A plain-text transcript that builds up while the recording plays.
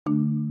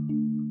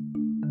In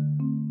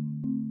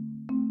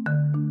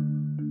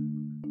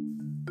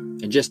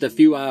just a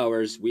few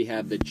hours, we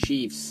have the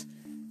Cheifs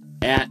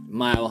at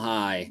Mile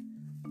High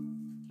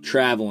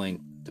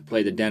traveling to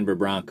play the Denver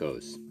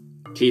Broncos.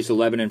 Chiefs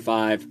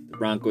 11-5, the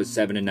Broncos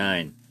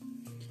 7-9.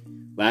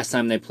 Last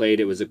time they played,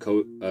 it was a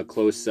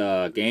close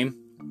game.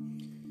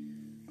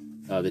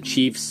 The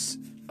Chiefs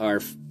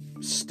are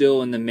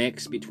still in the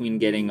mix between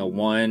getting a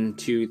 1,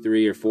 2,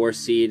 3, or 4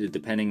 seed,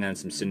 depending on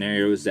some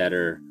scenarios that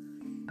are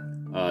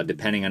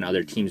depending on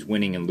other teams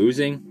winning and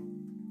losing.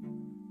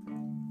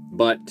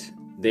 But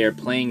they are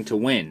playing to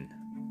win,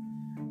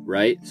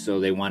 right? So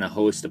they want to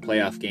host a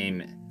playoff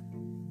game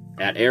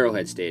at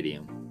Arrowhead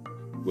Stadium,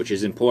 which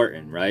is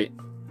important, right?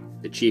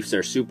 The Chiefs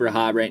are super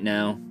hot right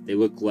now. They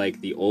look like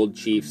the old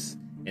Chiefs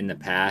in the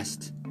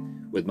past,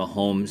 with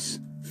Mahomes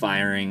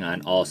firing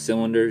on all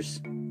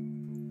cylinders.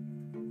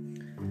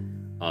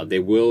 They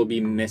will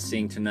be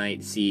missing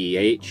tonight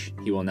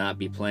CEH. He will not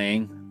be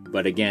playing.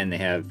 But again, they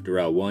have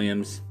Darrell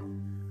Williams,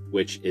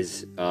 which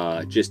is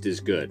just as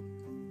good.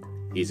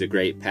 He's a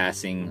great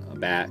passing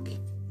back.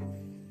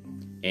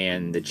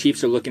 And the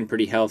Chiefs are looking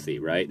pretty healthy,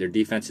 right? Their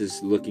defense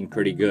is looking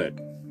pretty good.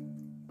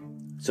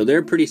 So they're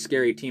a pretty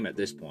scary team at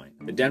this point.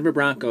 The Denver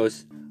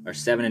Broncos are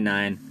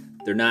 7-9.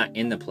 They're not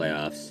in the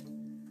playoffs,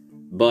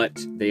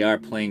 but they are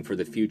playing for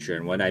the future.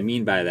 And what I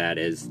mean by that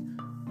is,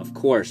 of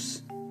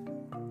course,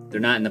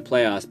 they're not in the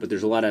playoffs, but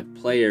there's a lot of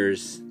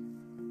players,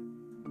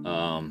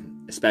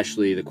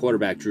 especially the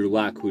quarterback, Drew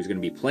Lock, who's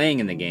going to be playing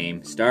in the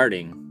game,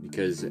 starting,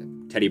 because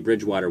Teddy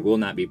Bridgewater will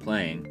not be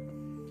playing.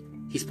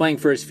 He's playing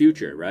for his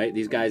future, right?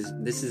 These guys,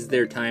 this is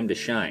their time to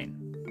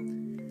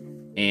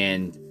shine.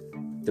 And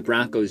the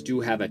Broncos do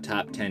have a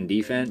top 10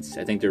 defense.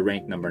 I think they're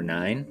ranked number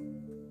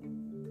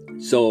 9.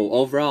 So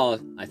overall,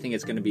 I think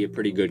it's going to be a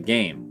pretty good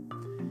game.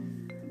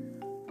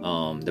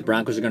 The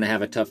Broncos are going to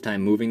have a tough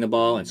time moving the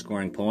ball and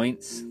scoring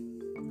points,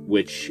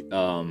 which is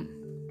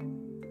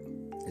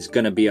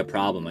going to be a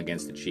problem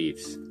against the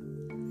Chiefs.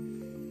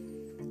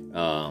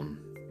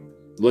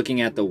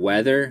 Looking at the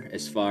weather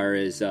as far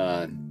as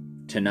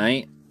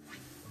tonight,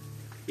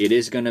 it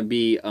is going to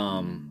be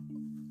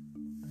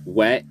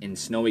wet and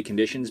snowy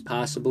conditions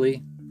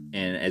possibly,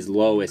 and as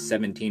low as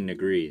 17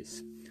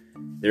 degrees.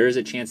 There is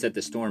a chance that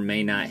the storm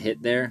may not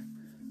hit there,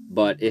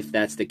 but if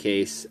that's the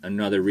case,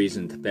 another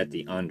reason to bet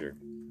the under.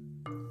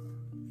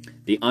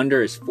 The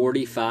under is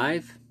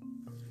 45,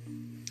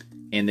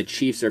 and the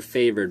Chiefs are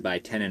favored by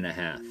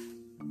 10.5.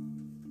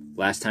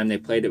 Last time they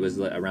played, it was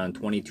around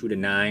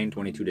 22-9,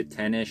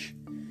 22-10-ish.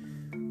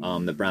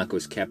 The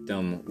Broncos kept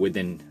them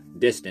within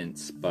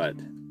distance, but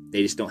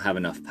they just don't have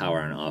enough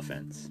power on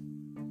offense.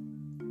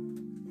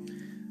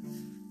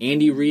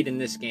 Andy Reid in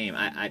this game,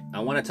 I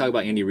want to talk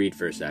about Andy Reid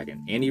for a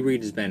second. Andy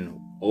Reid has been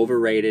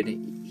overrated.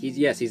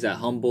 He's a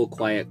humble,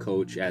 quiet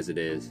coach as it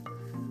is,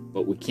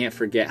 but we can't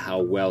forget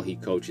how well he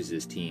coaches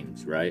his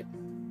teams, right?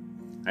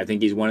 I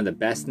think he's one of the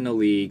best in the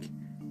league,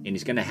 and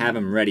he's going to have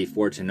him ready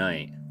for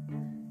tonight.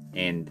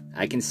 And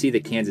I can see the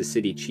Kansas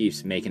City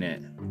Chiefs making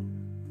it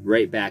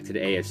right back to the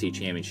AFC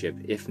Championship,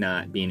 if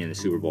not being in the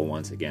Super Bowl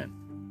once again.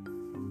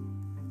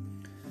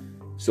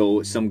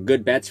 So some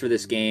good bets for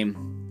this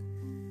game.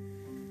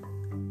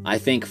 I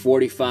think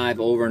 45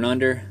 over and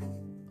under.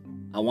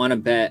 I want to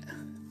bet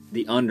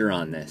the under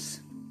on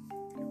this.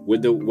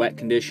 With the wet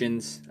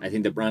conditions, I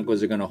think the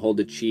Broncos are going to hold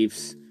the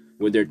Chiefs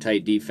with their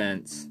tight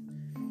defense.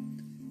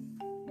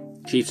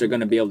 Chiefs are going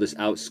to be able to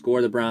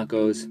outscore the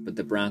Broncos, but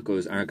the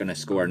Broncos aren't going to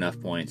score enough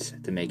points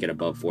to make it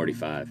above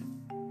 45.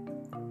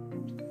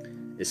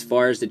 As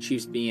far as the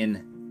Chiefs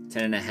being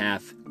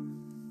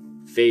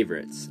 10.5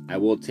 favorites, I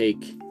will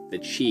take the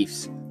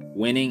Chiefs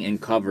winning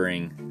and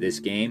covering this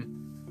game.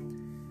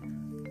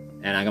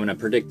 And I'm going to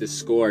predict the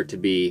score to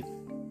be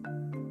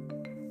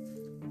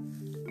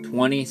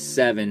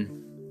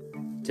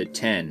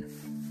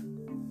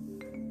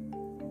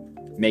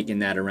 27-10, making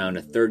that around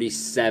a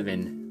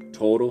 37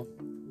 total.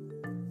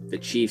 The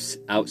Chiefs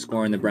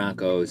outscoring the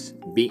Broncos,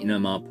 beating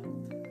them up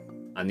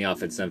on the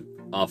offensive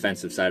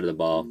side of the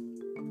ball,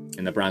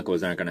 and the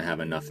Broncos aren't going to have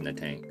enough in the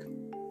tank.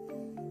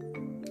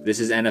 This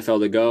is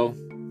NFL to Go.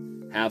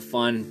 Have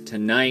fun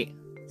tonight,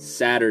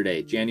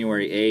 Saturday,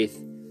 January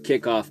 8th,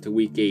 kickoff to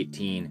Week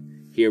 18.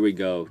 Here we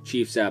go.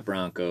 Chiefs at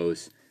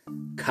Broncos,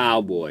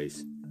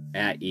 Cowboys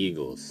at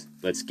Eagles.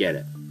 Let's get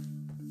it.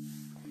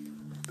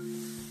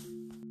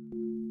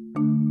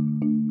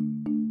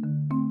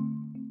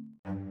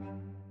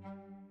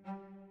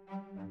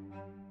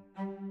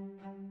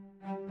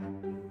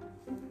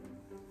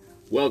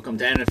 Welcome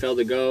to NFL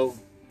to Go.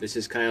 This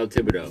is Kyle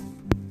Thibodeau.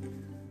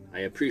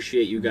 I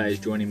appreciate you guys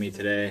joining me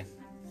today.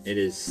 It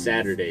is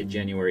Saturday,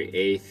 January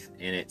 8th,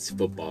 and it's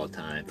football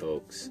time,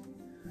 folks.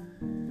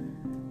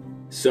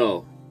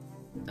 So,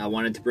 I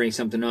wanted to bring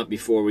something up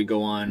before we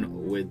go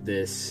on with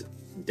this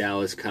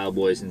Dallas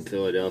Cowboys and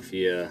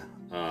Philadelphia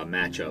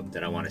matchup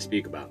that I want to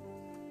speak about.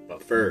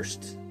 But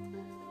first,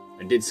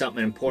 I did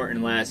something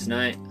important last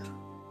night,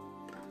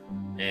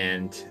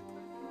 and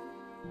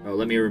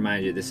let me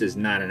remind you, this is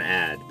not an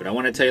ad, but I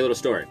want to tell you a little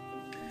story.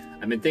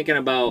 I've been thinking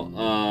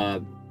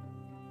about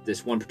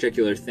this one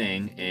particular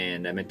thing,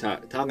 and I've been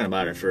talking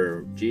about it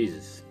for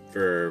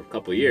a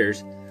couple of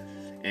years,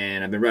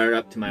 and I've been brought it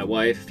up to my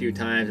wife a few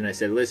times, and I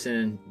said,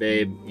 listen,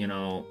 babe,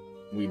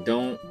 we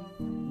don't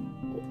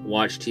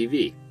watch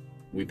TV.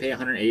 We pay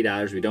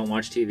 $180, we don't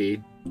watch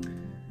TV,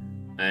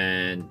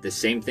 and the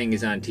same thing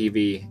is on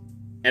TV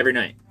every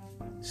night,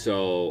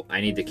 so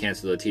I need to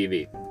cancel the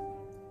TV.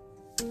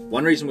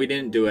 One reason we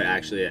didn't do it,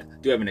 actually, I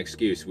do have an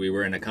excuse. We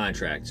were in a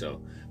contract,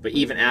 but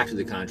even after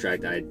the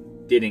contract, I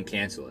didn't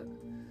cancel it.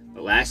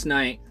 But last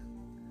night,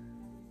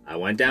 I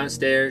went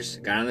downstairs,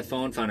 got on the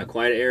phone, found a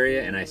quiet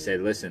area, and I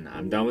said, listen,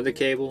 I'm done with the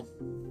cable.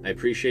 I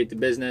appreciate the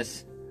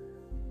business,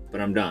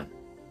 but I'm done.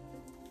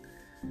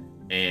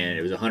 And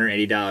it was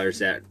 $180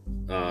 that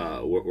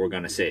we're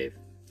going to save.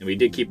 And we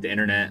did keep the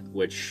internet,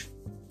 which,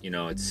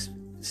 it's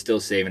still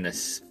saving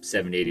us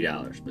 $70,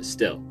 $80, but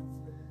still.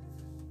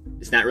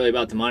 It's not really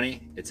about the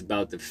money. It's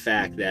about the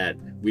fact that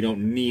we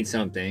don't need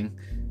something.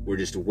 We're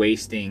just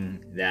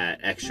wasting that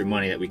extra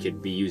money that we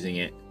could be using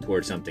it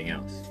towards something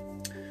else.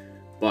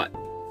 But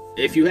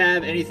if you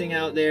have anything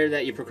out there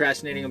that you're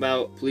procrastinating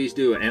about, please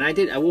do it. And I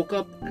did. I woke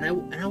up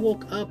and I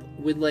woke up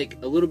with like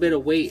a little bit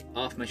of weight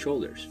off my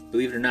shoulders.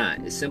 Believe it or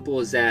not, as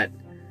simple as that.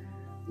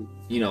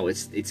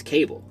 It's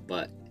cable.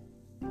 But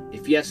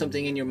if you have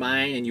something in your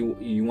mind and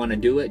you want to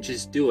do it,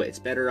 just do it. It's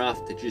better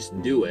off to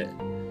just do it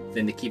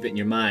than to keep it in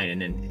your mind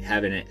and then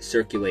having it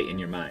circulate in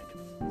your mind.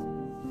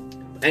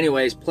 But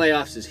anyways,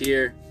 playoffs is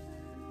here.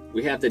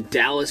 We have the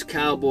Dallas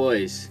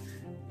Cowboys.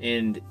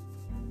 And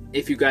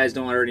if you guys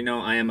don't already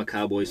know, I am a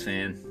Cowboys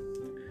fan.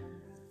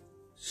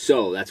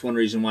 So that's one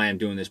reason why I'm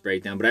doing this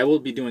breakdown. But I will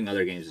be doing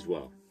other games as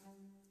well.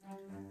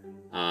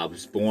 I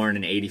was born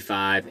in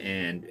 '85,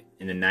 and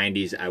in the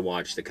 '90s, I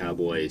watched the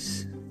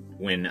Cowboys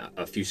win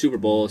a few Super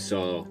Bowls.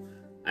 So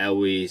I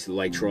always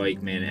liked Troy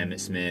Aikman, Emmitt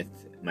Smith,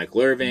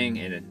 Michael Irving,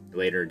 and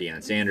later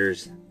Deion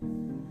Sanders,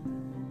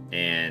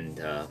 and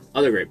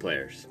other great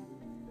players.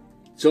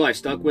 So I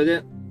stuck with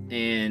it,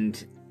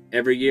 and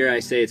every year I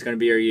say it's going to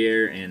be our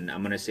year, and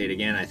I'm going to say it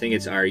again. I think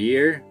it's our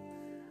year.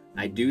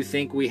 I do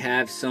think we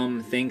have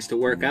some things to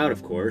work out,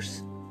 of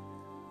course.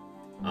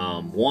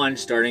 One,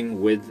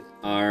 starting with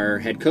our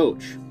head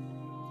coach.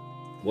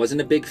 Wasn't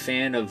a big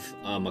fan of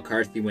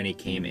McCarthy when he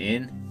came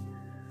in.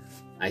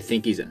 I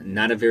think he's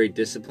not a very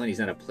disciplined. He's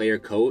not a player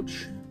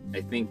coach.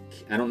 I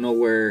don't know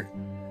where,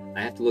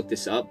 I have to look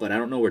this up, but I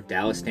don't know where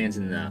Dallas stands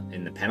in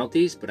the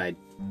penalties, but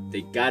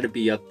they got to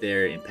be up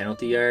there in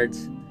penalty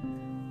yards.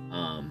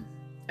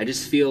 I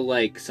just feel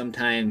like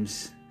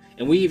sometimes,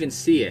 and we even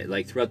see it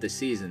like throughout the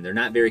season, they're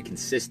not very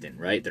consistent,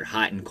 right? They're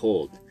hot and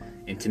cold.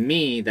 And to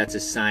me, that's a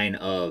sign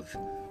of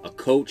a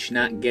coach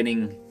not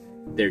getting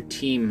their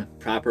team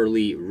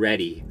properly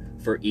ready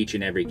for each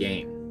and every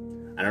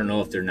game. I don't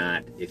know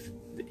if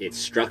it's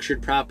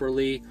structured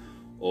properly,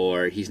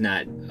 or he's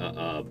not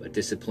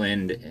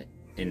disciplined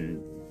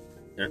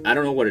I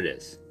don't know what it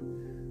is.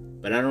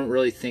 But I don't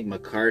really think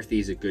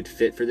McCarthy's a good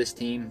fit for this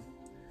team.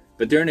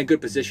 But they're in a good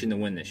position to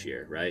win this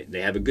year, right?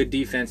 They have a good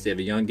defense. They have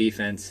a young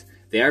defense.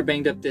 They are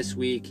banged up this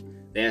week.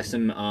 They have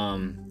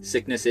some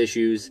sickness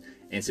issues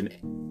and some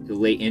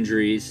late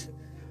injuries.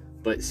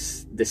 But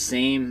the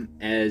same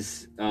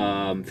as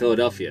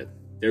Philadelphia.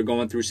 They're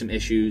going through some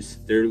issues.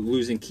 They're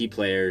losing key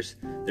players.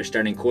 Their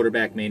starting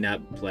quarterback may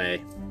not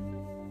play.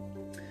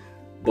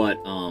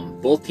 But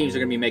both teams are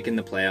going to be making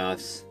the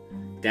playoffs.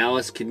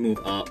 Dallas could move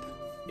up.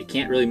 They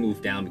can't really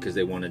move down because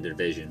they won a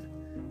division.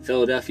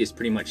 Philadelphia is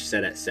pretty much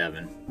set at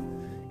 7.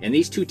 And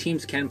these two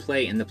teams can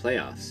play in the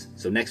playoffs.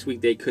 So next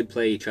week they could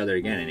play each other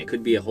again. And it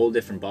could be a whole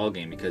different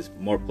ballgame because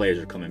more players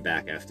are coming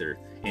back after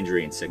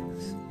injury and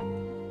sickness.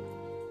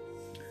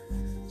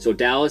 So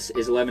Dallas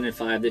is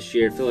 11-5 this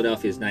year.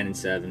 Philadelphia is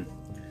 9-7.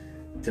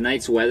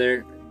 Tonight's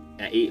weather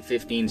at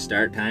 8:15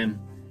 start time.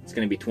 It's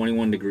going to be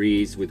 21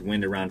 degrees with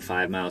wind around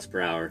 5 miles per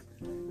hour.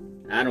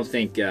 I don't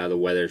think the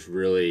weather's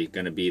really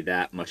going to be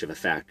that much of a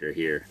factor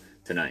here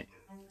tonight.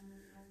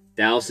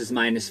 Dallas is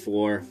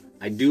 -4.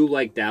 I do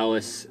like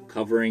Dallas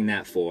covering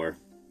that 4.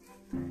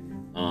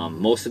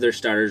 Most of their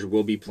starters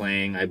will be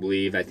playing, I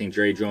believe. I think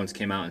Jerry Jones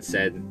came out and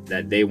said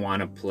that they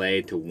want to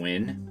play to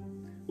win,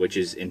 which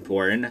is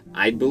important.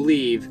 I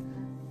believe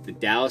the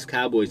Dallas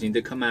Cowboys need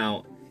to come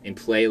out and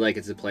play like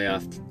it's a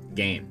playoff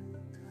game.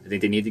 I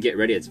think they need to get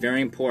ready. It's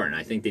very important.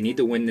 I think they need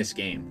to win this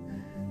game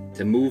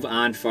to move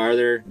on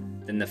farther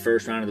than the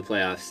first round of the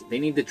playoffs. They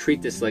need to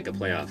treat this like a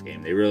playoff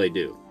game. They really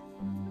do.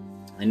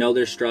 I know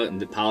they're struggling.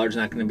 The Pollard's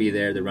not going to be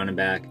there, the running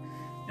back,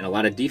 and a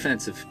lot of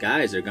defensive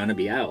guys are going to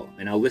be out.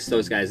 And I'll list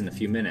those guys in a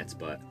few minutes,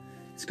 but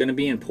it's going to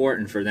be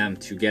important for them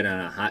to get on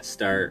a hot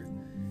start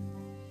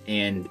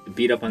and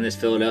beat up on this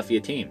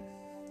Philadelphia team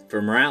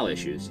for morale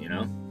issues,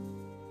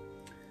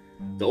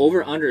 The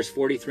over-under is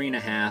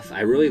 43.5.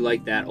 I really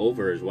like that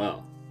over as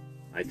well.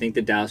 I think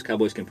the Dallas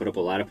Cowboys can put up a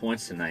lot of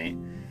points tonight,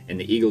 and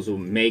the Eagles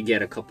may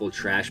get a couple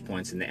trash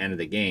points in the end of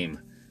the game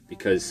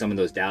because some of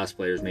those Dallas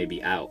players may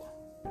be out.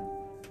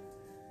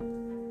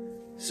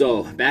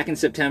 So, back in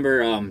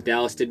September,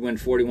 Dallas did win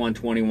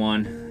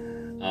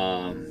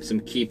 41-21. Some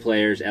key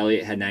players.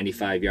 Elliott had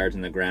 95 yards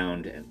on the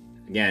ground.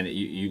 again,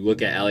 you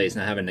look at Elliott's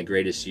not having the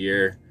greatest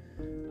year.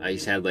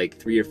 He's had like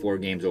 3 or 4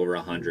 games over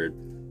 100.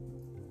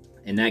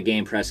 In that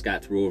game,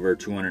 Prescott threw over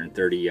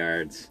 230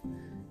 yards,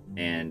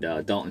 and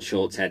Dalton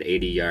Schultz had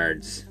 80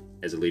 yards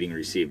as a leading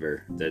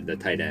receiver, the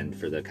tight end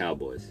for the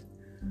Cowboys.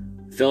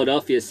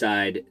 Philadelphia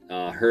side,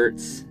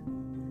 Hurts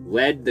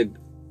led the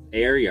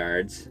air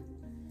yards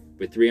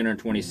with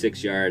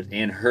 326 yards,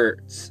 and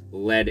Hurts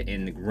led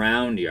in the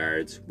ground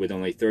yards with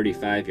only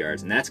 35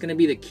 yards. And that's going to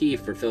be the key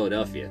for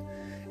Philadelphia.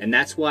 And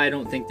that's why I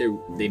don't think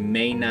they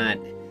may not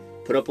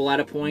put up a lot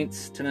of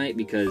points tonight,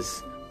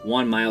 because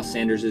one, Miles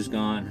Sanders is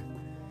gone,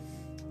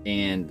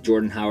 and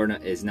Jordan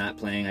Howard is not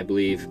playing, I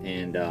believe.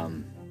 And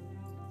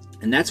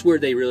that's where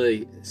they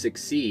really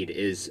succeed,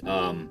 is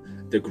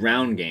the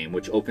ground game,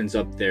 which opens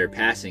up their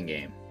passing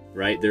game,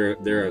 right?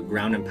 They're a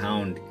ground and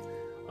pound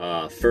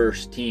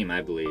first team,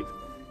 I believe.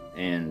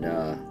 And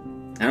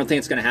I don't think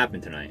it's going to happen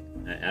tonight.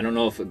 I don't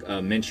know if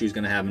Minshew's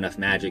going to have enough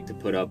magic to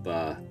put up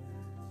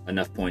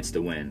enough points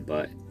to win.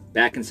 But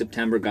back in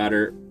September,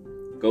 Goddard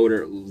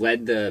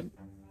led the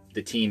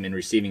team in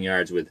receiving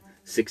yards with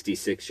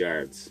 66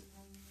 yards.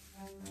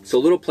 So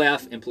little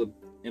playoff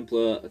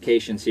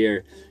implications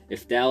here.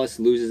 If Dallas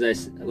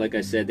loses, like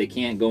I said, they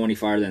can't go any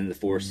farther than the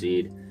 4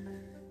 seed,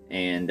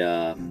 and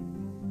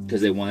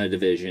because they won a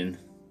division.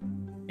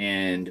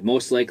 And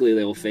most likely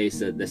they will face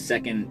the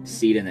second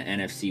seed in the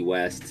NFC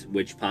West,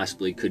 which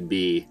possibly could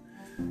be,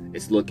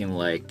 it's looking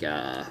like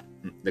the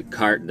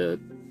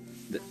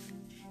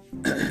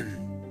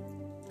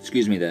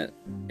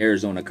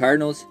Arizona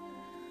Cardinals.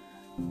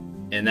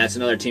 And that's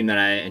another team that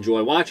I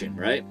enjoy watching,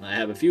 right? I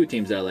have a few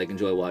teams that I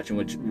enjoy watching,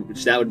 which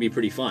that would be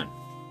pretty fun.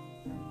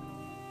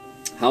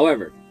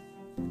 However,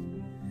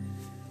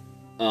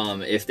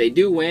 if they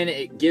do win,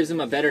 it gives them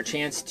a better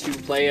chance to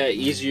play a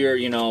easier,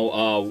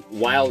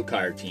 wild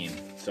card team.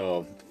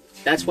 So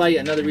that's why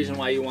another reason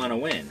why you want to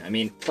win. I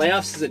mean,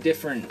 playoffs is a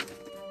different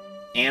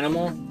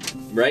animal,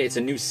 right? It's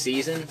a new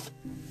season.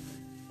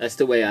 That's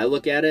the way I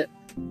look at it.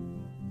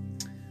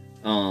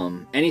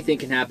 Anything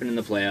can happen in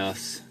the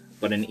playoffs,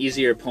 but an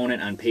easier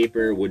opponent on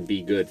paper would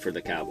be good for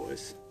the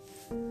Cowboys.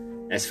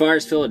 As far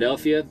as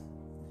Philadelphia,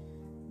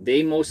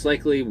 they most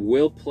likely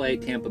will play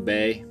Tampa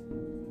Bay,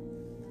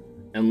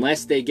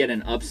 unless they get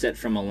an upset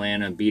from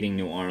Atlanta beating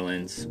New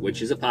Orleans,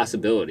 which is a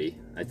possibility.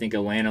 I think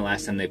Atlanta,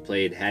 last time they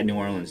played, had New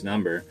Orleans'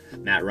 number.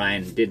 Matt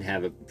Ryan did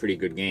have a pretty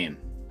good game.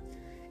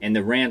 And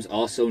the Rams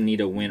also need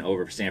a win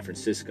over San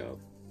Francisco.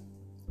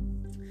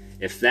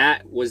 If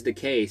that was the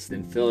case,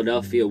 then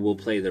Philadelphia will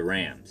play the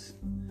Rams.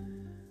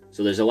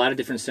 So there's a lot of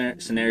different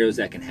scenarios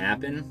that can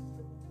happen.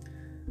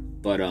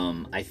 But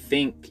I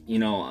think,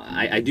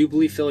 I do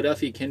believe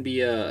Philadelphia can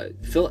be a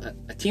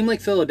team like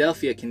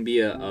Philadelphia can be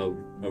a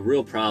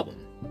real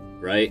problem,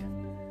 right?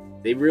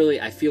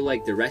 I feel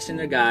like the rest of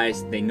their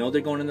guys, they know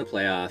they're going in the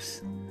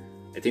playoffs.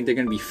 I think they're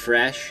going to be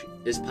fresh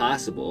as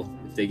possible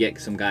if they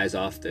get some guys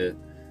off the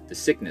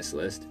sickness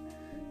list,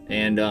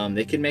 and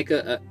they can make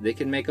a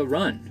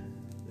run.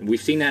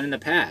 We've seen that in the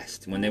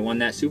past when they won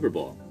that Super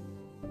Bowl.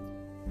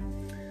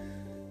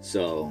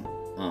 So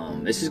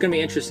this is going to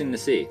be interesting to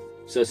see.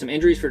 So some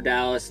injuries for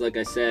Dallas, like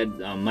I said,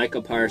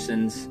 Micah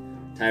Parsons,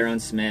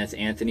 Tyron Smith,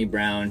 Anthony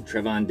Brown,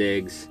 Trevon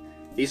Diggs.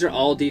 These are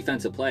all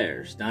defensive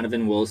players.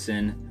 Donovan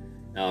Wilson,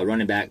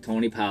 running back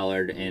Tony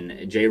Pollard, and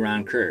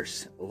Jaron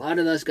Kearse. A lot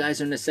of those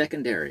guys are in the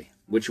secondary,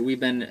 which we've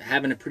been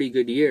having a pretty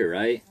good year,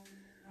 right?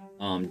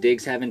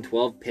 Diggs having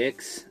 12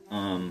 picks,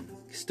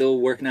 still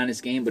working on his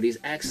game, but he's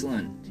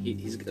excellent.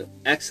 He's got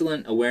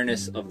excellent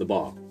awareness of the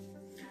ball.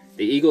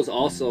 The Eagles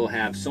also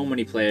have so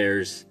many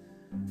players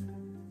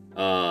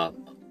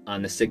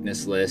on the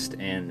sickness list,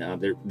 and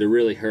they're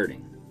really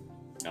hurting.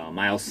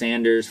 Miles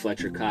Sanders,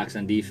 Fletcher Cox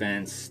on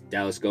defense,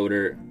 Dallas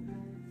Goedert,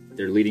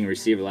 their leading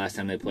receiver last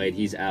time they played,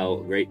 he's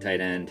out. Great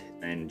tight end,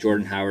 and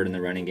Jordan Howard in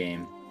the running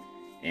game,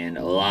 and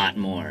a lot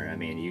more. I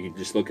mean, you can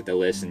just look at the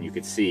list and you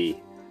could see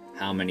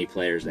how many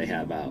players they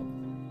have out.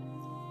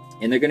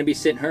 And they're going to be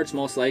sitting Hurts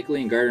most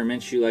likely, and Gardner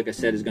Minshew, like I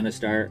said, is going to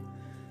start.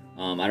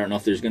 I don't know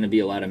if there's going to be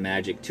a lot of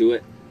magic to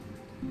it,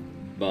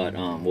 but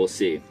we'll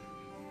see.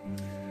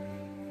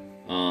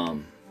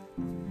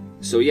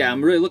 So yeah,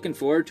 I'm really looking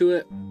forward to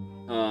it.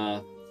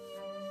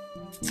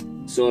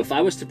 So if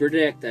I was to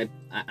predict,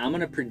 I'm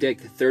going to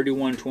predict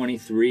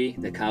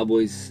 31-23, the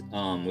Cowboys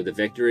with a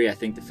victory. I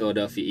think the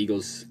Philadelphia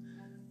Eagles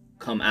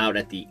come out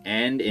at the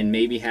end and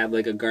maybe have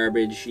like a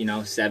garbage,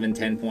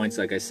 7-10 points,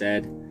 like I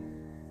said.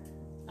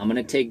 I'm going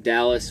to take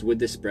Dallas with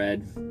the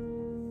spread,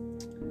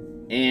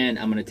 and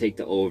I'm going to take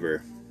the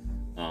over.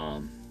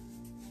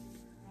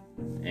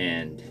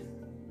 And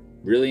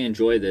really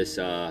enjoy this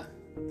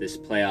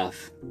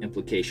playoff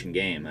implication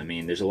game. I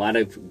mean, there's a lot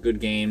of good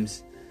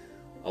games,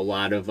 a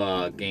lot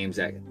of games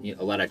that,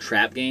 a lot of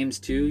trap games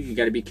too. You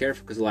got to be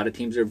careful because a lot of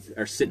teams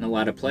are sitting a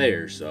lot of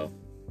players. So,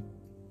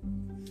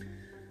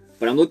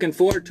 but I'm looking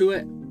forward to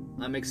it.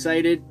 I'm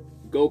excited.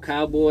 Go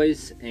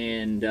Cowboys,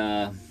 and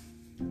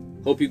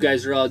hope you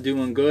guys are all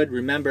doing good.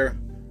 Remember,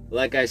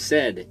 like I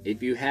said,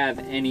 if you have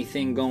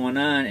anything going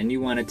on and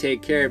you want to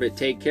take care of it,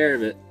 take care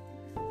of it.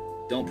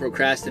 Don't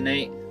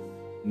procrastinate.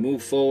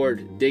 move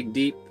forward, dig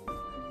deep.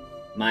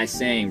 My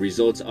saying,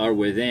 results are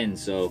within.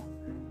 So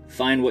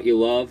find what you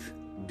love,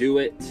 do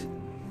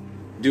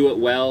it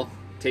well,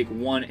 take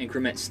one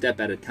increment step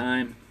at a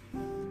time,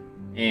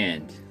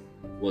 and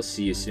we'll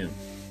see you soon.